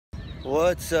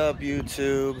What's up,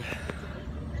 YouTube?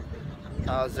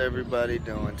 How's everybody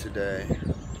doing today?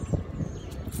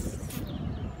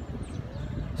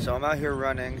 So I'm out here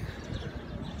running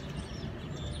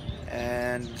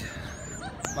and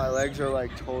my legs are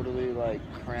like totally like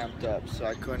cramped up, so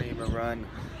I couldn't even run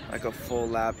like a full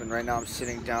lap. And right now I'm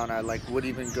sitting down. I like would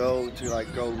even go to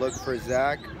go look for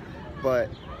Zach, but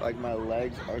like my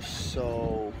legs are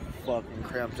so fucking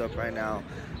cramped up right now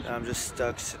and I'm just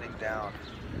stuck sitting down.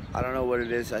 I don't know what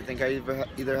it is. I think I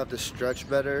either have to stretch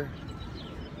better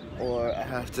or I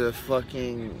have to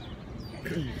fucking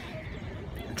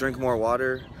drink more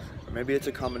water. Or maybe it's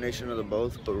a combination of the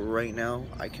both, but right now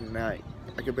I can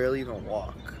barely even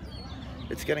walk.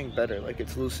 It's getting better, like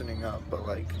it's loosening up, but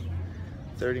like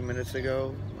 30 minutes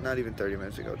ago, not even 30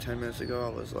 minutes ago, 10 minutes ago, I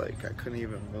was like, I couldn't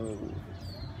even move.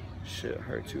 Shit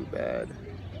hurt too bad.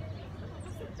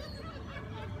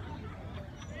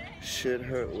 Shit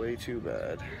hurt way too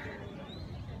bad.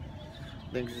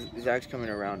 I think Zach's coming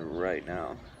around right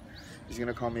now. He's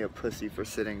gonna call me a pussy for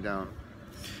sitting down.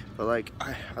 But like,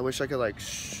 I wish I could like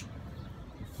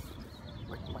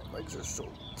my legs are so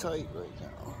tight right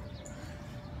now.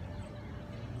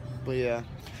 But yeah,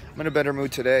 I'm in a better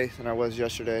mood today than I was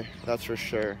yesterday, that's for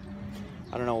sure.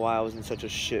 I don't know why I was in such a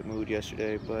shit mood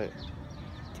yesterday, but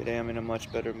today I'm in a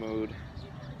much better mood.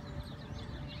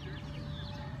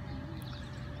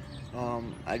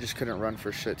 I just couldn't run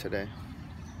for shit today.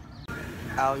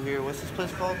 Out here, what's this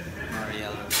place called?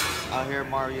 Mariello's. Out here,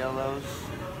 Mariello's.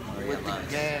 With the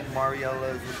gang,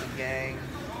 Mariello's with the gang.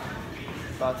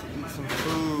 About to eat some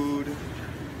food.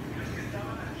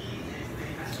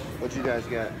 What'd you guys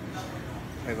get?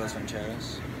 Huevos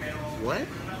Rancheros. What?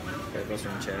 Huevos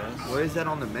Rancheros. What is that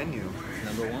on the menu?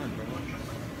 Number one, bro.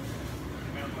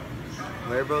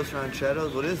 Huevos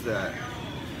Rancheros? What is that?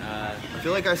 Uh, I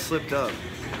feel like I slipped up.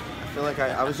 I feel like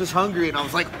I was just hungry and I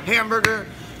was like, hamburger,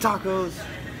 tacos,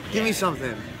 give me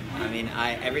something. I mean,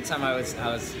 every time I was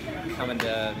coming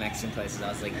to Mexican places, I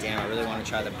was like, damn, I really want to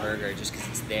try the burger just because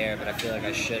it's there, but I feel like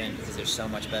I shouldn't because there's so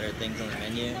much better things on the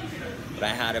menu. But I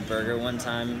had a burger one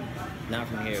time, not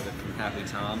from here, but from Happy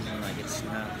Tom's, and like, it's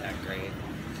not that great.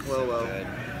 Well, Good.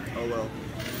 oh well.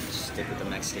 Just stick with the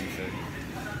Mexican food.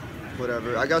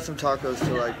 Whatever. I got some tacos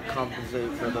to like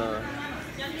compensate for the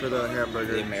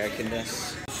hamburger. The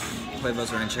Americanness.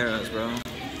 Huevos Rancheros, bro.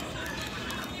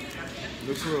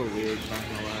 Looks a little weird, not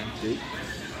gonna lie. Dude,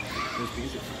 those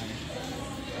beans are fine.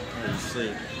 Holy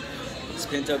shit. It's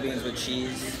pinto beans with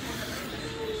cheese,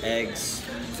 eggs.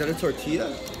 Is that a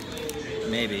tortilla?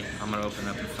 Maybe. I'm gonna open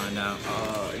up and find out.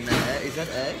 Is that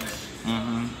eggs?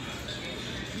 Mm-hmm.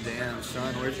 Damn,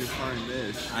 son, where'd you find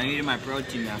this? I needed my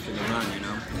protein after the run, you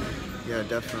know? Yeah,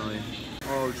 definitely.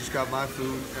 Oh, just got my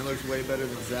food. It looks way better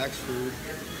than Zach's food.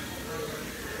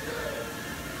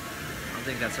 I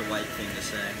think that's a white thing to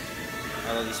say.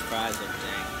 Although these fries look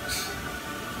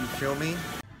dang. You feel me?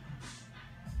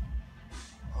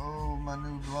 Oh, my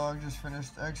new vlog just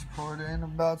finished exporting.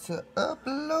 About to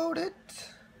upload it.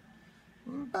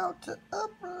 I'm about to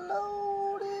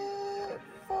upload it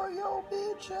for your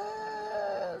bitch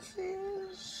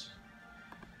asses.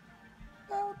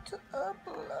 About to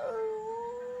upload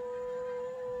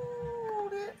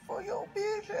it for your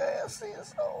bitch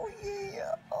asses. Oh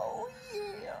yeah, oh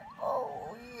yeah,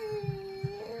 oh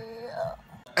yeah.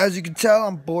 As you can tell,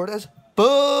 I'm bored as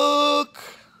fuck.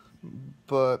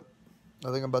 But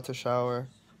I think I'm about to shower.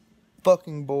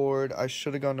 Fucking bored. I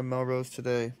should have gone to Melrose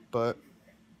today, but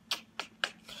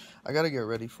I gotta get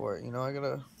ready for it, you know? I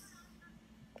gotta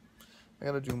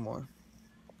do more.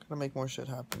 Gotta make more shit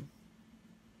happen.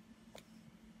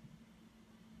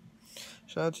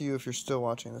 Shout out to you if you're still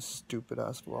watching this stupid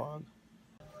ass vlog.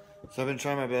 So I've been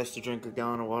trying my best to drink a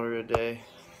gallon of water a day.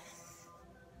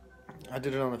 I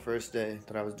did it on the first day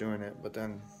that I was doing it, but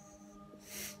then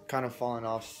kind of fallen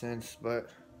off since, but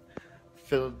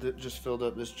just filled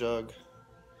up this jug.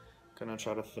 Gonna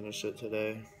try to finish it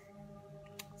today.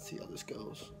 See how this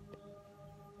goes.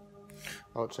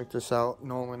 Oh, check this out.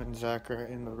 Nolan and Zach are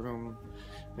in the room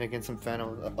making some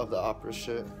Phantom of the Opera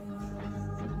shit.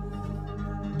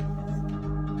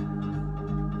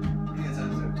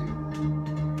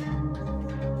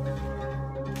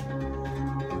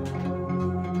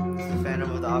 It's the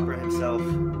Phantom of the Opera himself.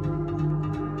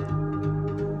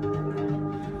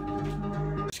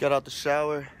 Just got out the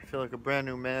shower. Feel like a brand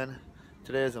new man.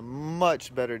 Today is a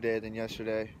much better day than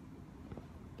yesterday.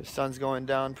 The sun's going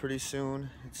down pretty soon.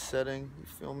 It's setting, you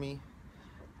feel me?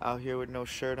 Out here with no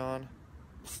shirt on.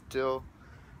 Still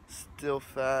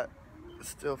fat.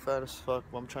 Still fat as fuck,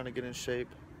 but I'm trying to get in shape.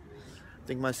 I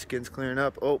think my skin's clearing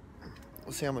up. Oh,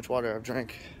 let's see how much water I've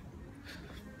drank.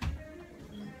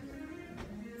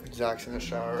 Zach's in the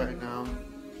shower right now,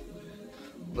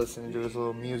 listening to his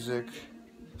little music.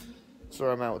 That's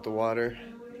where I'm at with the water.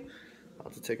 I'll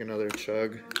have to take another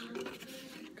chug,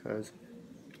 cause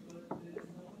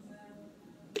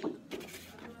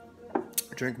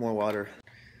drink more water.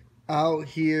 Out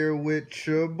here with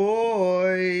your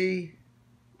boy.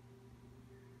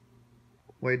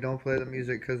 Wait, don't play the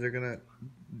music, cause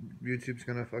YouTube's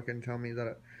gonna fucking tell me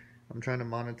that I'm trying to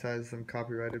monetize some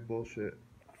copyrighted bullshit.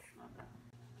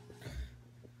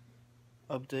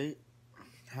 Update.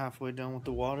 Halfway done with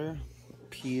the water.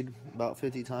 Peed about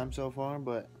 50 times so far,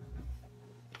 but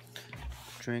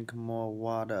drink more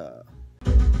water.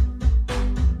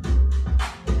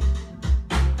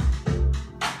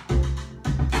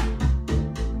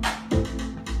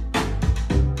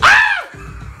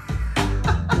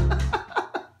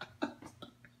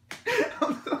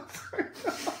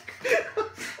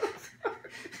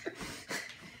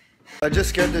 I just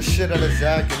scared the shit out of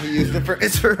Zach and he used it for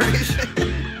inspiration.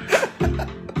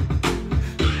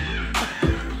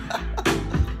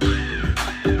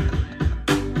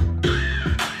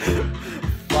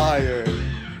 Fire.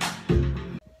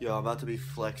 Yo, I'm about to be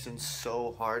flexing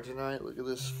so hard tonight. Look at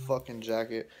this fucking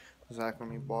jacket Zach let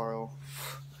me borrow.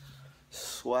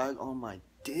 Swag on my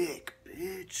dick,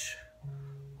 bitch.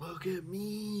 Look at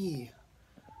me.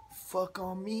 Fuck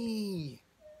on me.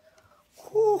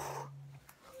 Whew.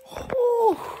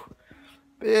 Whew.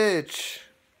 Bitch.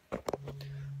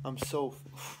 I'm so...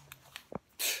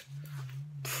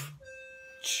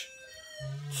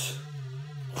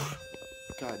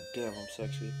 God damn, I'm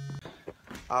sexy.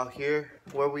 Out here,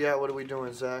 where we at? What are we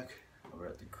doing, Zach? We're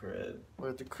at the crib.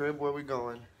 We're at the crib. Where we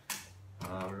going?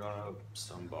 We're going to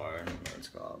some bar. I don't know what it's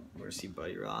called. We're gonna see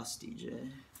Buddy Ross DJ.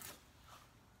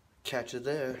 Catch you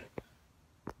there.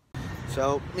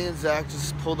 So, me and Zach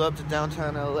just pulled up to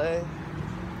downtown LA.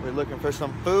 We're looking for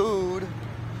some food.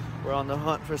 We're on the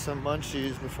hunt for some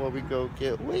munchies before we go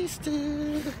get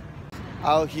wasted.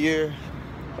 Out here,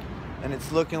 and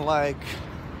it's looking like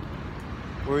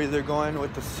we're either going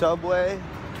with the Subway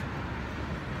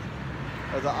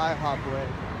or the IHOP way.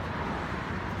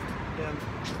 Damn,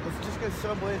 let's just get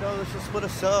Subway though. Let's just split a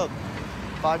sub.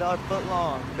 $5 foot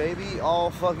long, baby,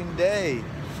 all fucking day.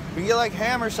 We can get like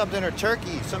ham or something, or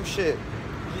turkey, some shit.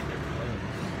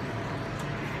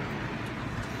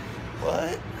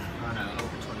 What? Oh no,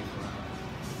 open 24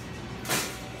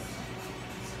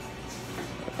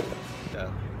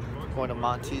 hours. Yeah. Going to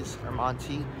Monty's or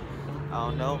Monty. I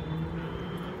don't know.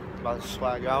 About to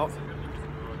swag out.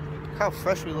 Look how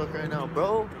fresh we look right now,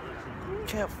 bro. You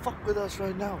can't fuck with us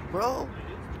right now, bro.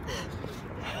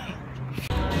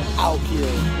 Out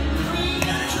here.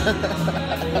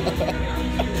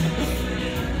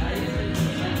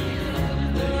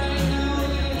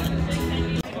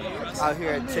 Out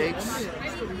here at Takes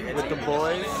with the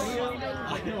boys.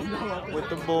 With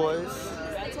the boys.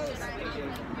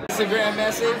 Instagram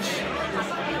message.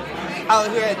 Out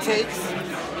here at Takes.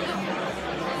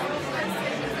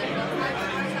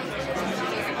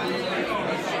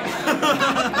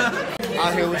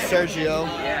 Out here with Sergio.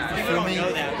 You feel me?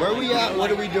 Where are we at?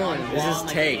 What are we doing? This is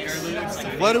Takes.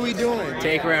 What are we doing?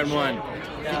 Take round one.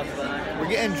 We're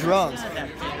getting drunk.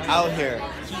 Out here.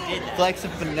 Flex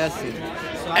and finessing.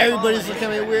 Everybody's looking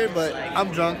at me weird, but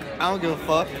I'm drunk. I don't give a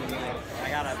fuck.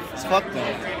 Fuck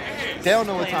them. They don't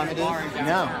know what time it is.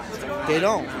 No. They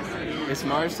don't. It's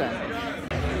Mars time.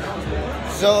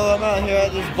 So I'm out here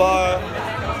at this bar.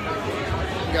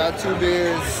 Got 2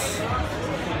 beers.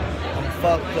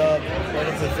 Fucked up,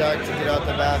 waiting for Zach to get out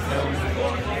the bathroom.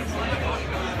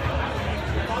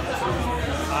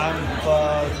 I'm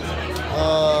fucked.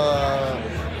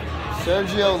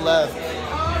 Sergio left.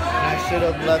 And I should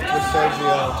have left with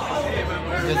Sergio,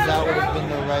 because that would have been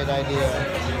the right idea.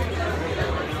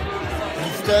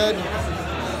 Instead,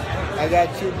 I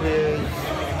got 2 beers,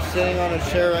 sitting on a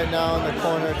chair right now in the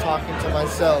corner talking to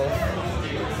myself,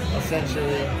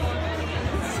 essentially.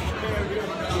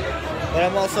 But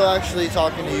I'm also actually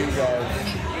talking to you guys.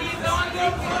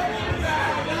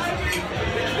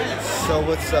 So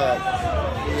what's up?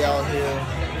 We out here.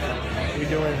 We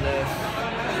doing this.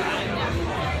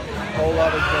 Whole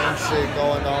lot of gang shit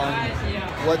going on.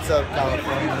 What's up,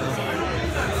 California?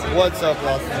 What's up,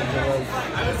 Los Angeles?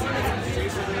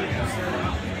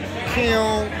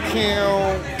 Kill.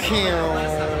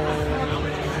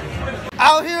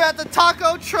 Out here at the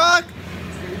taco truck.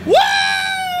 Woo!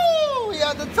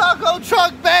 At the taco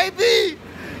truck, baby!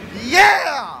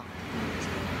 Yeah!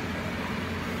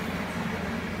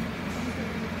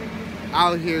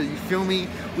 Out here, you feel me?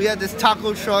 We had this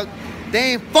taco truck.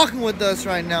 They ain't fucking with us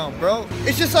right now, bro.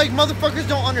 It's just like motherfuckers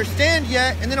don't understand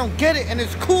yet, and they don't get it, and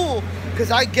it's cool,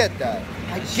 because I get that.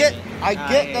 I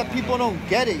get that people don't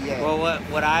get it yet. Well,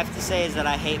 what I have to say is that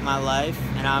I hate my life,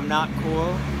 and I'm not cool,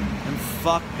 and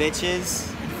fuck bitches,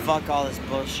 and fuck all this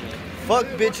bullshit. Fuck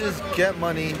bitches, get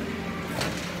money.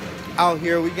 Out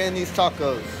here, we getting these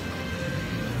tacos.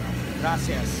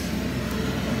 Gracias.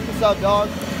 What's up, dog?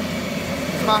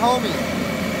 It's my homie.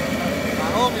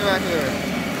 My homie right here.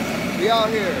 We out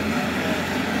here.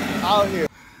 Out here.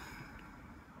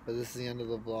 But this is the end of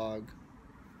the vlog.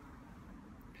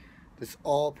 This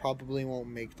all probably won't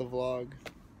make the vlog.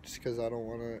 Just because I don't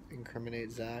want to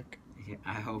incriminate Zach. Yeah,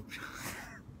 I hope.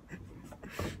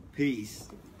 Peace.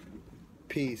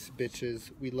 Peace,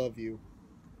 bitches. We love you.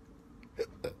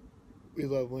 We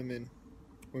love women.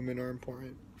 Women are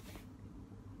important.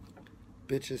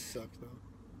 Bitches suck, though.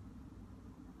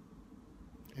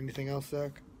 Anything else,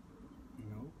 Zach?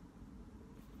 No.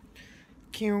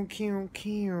 Kill, kill,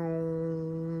 kill.